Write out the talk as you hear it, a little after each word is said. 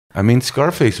I mean,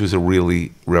 Scarface was a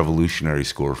really revolutionary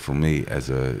score for me as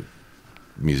a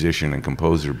musician and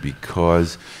composer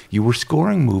because you were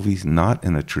scoring movies not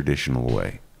in a traditional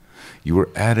way. You were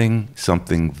adding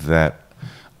something that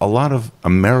a lot of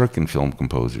American film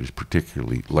composers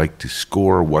particularly like to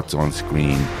score what's on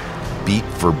screen beat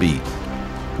for beat.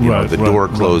 You know, the door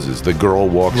closes, the girl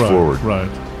walks forward. Right.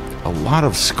 A lot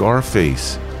of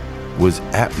Scarface was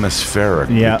atmospheric.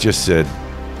 Yeah. It just said,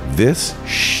 this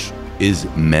is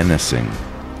menacing.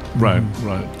 Right.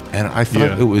 And I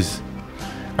thought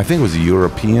I think it was a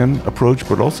European approach,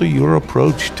 but also your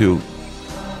approach to,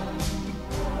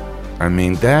 I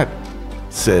mean, that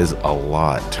says a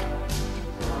lot.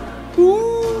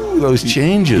 Ooh, those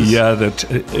changes. Yeah,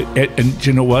 and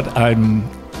you know what?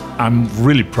 I'm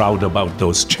really proud about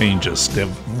those changes. They're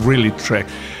really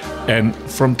and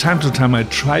from time to time I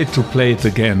try to play it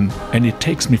again, and it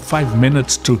takes me 5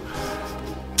 minutes to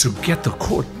get the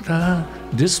chord.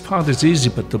 This part is easy,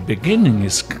 but the beginning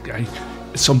is.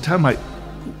 Sometimes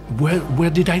where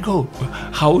did I go?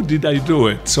 How did I do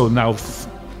it? So now,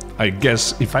 I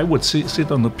guess if I would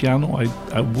sit on the piano,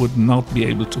 I would not be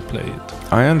able to play it.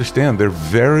 I understand. They're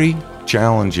very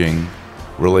challenging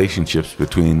relationships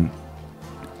between.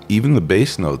 Even the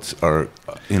bass notes are,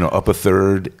 up a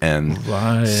third and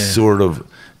sort of,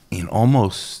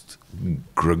 almost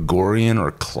Gregorian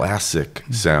or classic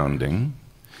sounding.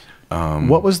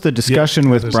 What was the discussion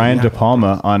with Brian De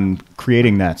Palma on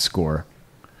creating that score?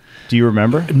 Do you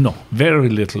remember? No, very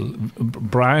little.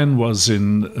 Brian was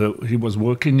he was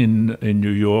working in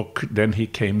New York. Then he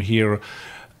came here.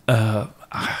 I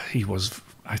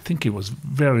think he was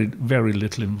very, very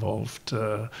little involved.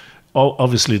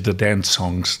 Obviously, the dance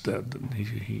songs.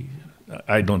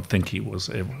 I don't think he was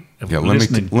ever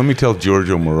listening. Let me tell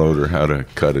Giorgio Moroder how to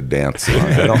cut a dance song.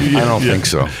 I don't think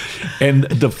so. And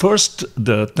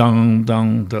the dong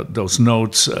dong, those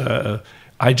notes.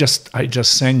 I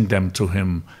just sang them to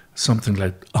him, something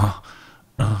like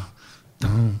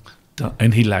dong, dong,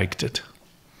 and he liked it.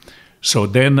 So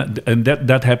then, and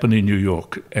that happened in New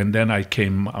York, and then I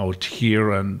came out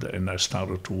here and I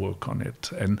started to work on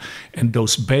it. And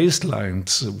those bass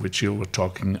lines which you were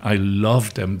talking, I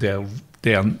love them.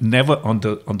 They are never on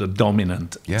the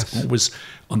dominant. Yes. It's always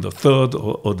on the third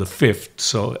or the fifth.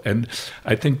 So, and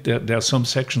I think there are some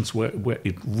sections where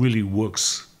it really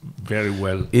works very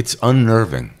well. It's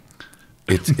unnerving.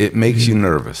 It makes you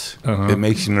nervous. It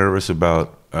makes you nervous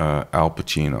about Al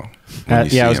Pacino. I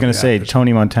was going to say,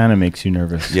 Tony Montana makes you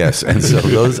nervous. Yes, and so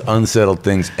those unsettled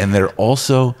things, and they're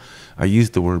also, I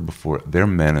used the word before, they're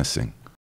menacing.